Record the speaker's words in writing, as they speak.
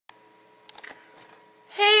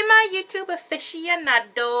my YouTube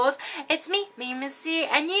aficionados. It's me, Miss C,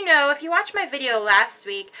 and you know, if you watched my video last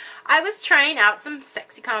week, I was trying out some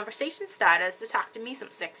sexy conversation starters to talk to me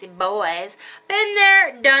some sexy boys. Been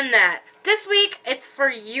there, done that. This week, it's for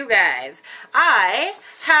you guys. I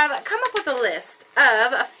have come up with a list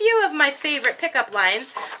of a few of my favorite pickup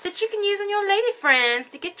lines that you can use on your lady friends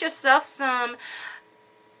to get yourself some...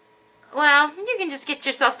 Well, you can just get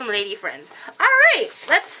yourself some lady friends. Alright,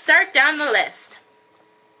 let's start down the list.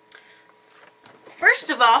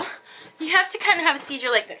 First of all, you have to kind of have a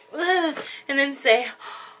seizure like this. And then say,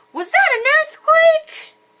 was that an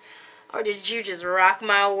earthquake? Or did you just rock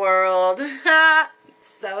my world?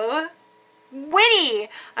 So witty.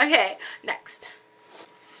 Okay, next.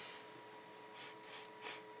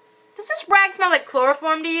 Does this rag smell like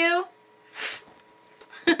chloroform to you?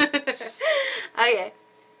 Okay.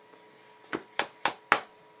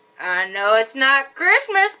 I know it's not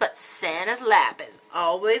Christmas, but Santa's lap is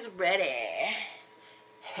always ready.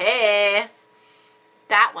 Hey,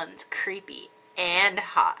 that one's creepy and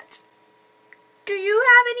hot. Do you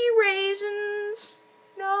have any raisins?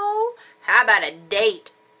 No? How about a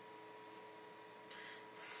date?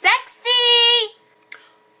 Sexy!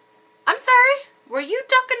 I'm sorry, were you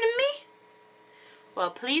talking to me?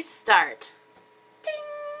 Well, please start. Ding!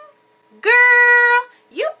 Girl!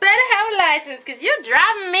 You better have a license because you're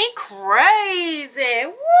driving me crazy.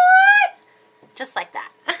 What? Just like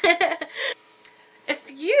that. If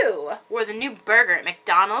you were the new burger at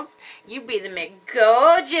McDonald's, you'd be the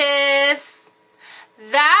McGorgeous.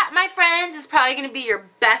 That, my friends, is probably going to be your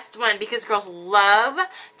best one because girls love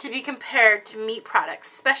to be compared to meat products,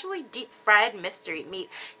 especially deep fried mystery meat.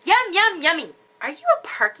 Yum, yum, yummy. Are you a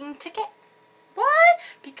parking ticket? What?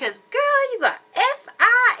 Because, girl, you got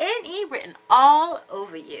F-I-N-E written all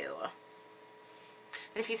over you.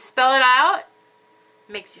 And if you spell it out,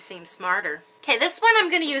 it makes you seem smarter. Okay, this one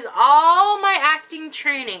I'm going to use all my acting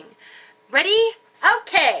training. Ready?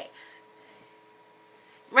 Okay.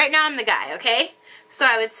 Right now I'm the guy, okay? So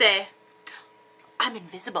I would say, I'm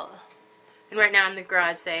invisible. And right now I'm the girl,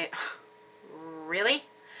 I'd say, really?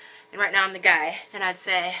 And right now I'm the guy, and I'd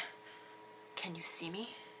say, can you see me?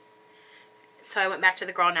 So I went back to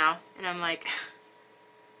the girl now, and I'm like,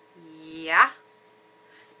 yeah.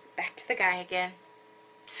 Back to the guy again.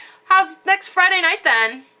 How's next Friday night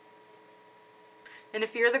then? And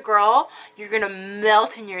if you're the girl, you're gonna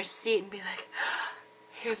melt in your seat and be like,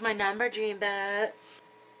 here's my number, dreamboat.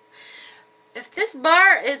 If this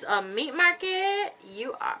bar is a meat market,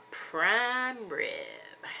 you are prime rib.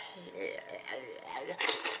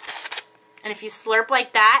 And if you slurp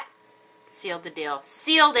like that, sealed the deal.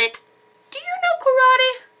 Sealed it. Do you know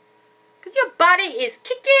karate? Because your body is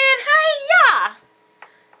kicking. Hi-ya!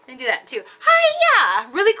 And do that too. Hi-ya!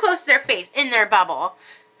 Really close to their face, in their bubble.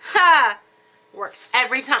 Ha! Works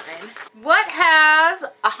every time. What has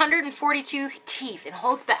 142 teeth and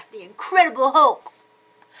holds back the Incredible Hulk?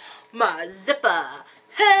 My zipper.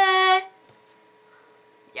 Hey!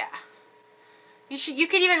 Yeah. You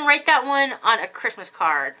could even write that one on a Christmas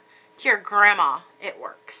card to your grandma. It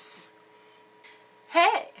works.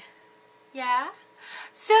 Hey. Yeah?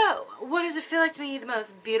 So, what does it feel like to be the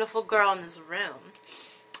most beautiful girl in this room?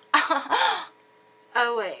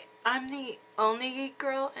 Oh wait, I'm the only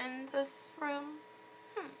girl in this room?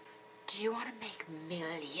 Do you want to make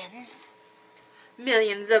millions?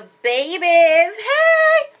 Millions of babies?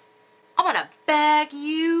 Hey! I want to bag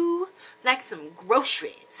you like some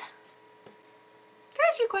groceries. Can I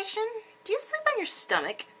ask you a question? Do you sleep on your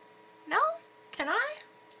stomach? No? Can I?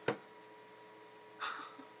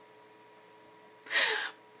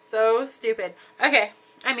 So stupid. Okay,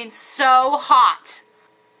 I mean so hot.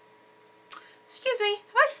 Excuse me,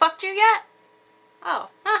 have I fucked you yet? Oh,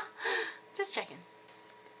 just checking.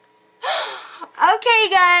 Okay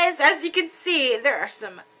guys, as you can see, there are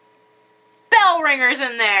some bell ringers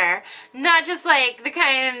in there. Not just like the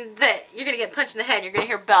kind that you're gonna get punched in the head and you're gonna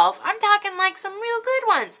hear bells. I'm talking like some real good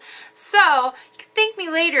ones. So, you can thank me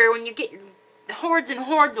later when you get your hordes and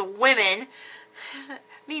hordes of women.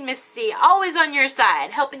 Me and Miss C, always on your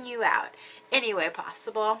side, helping you out any way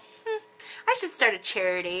possible. I should start a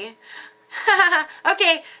charity.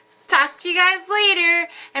 Okay, talk to you guys later.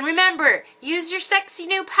 And remember, use your sexy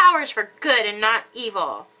new powers for good and not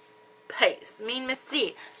evil. Peace. Me and Miss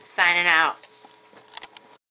C, signing out.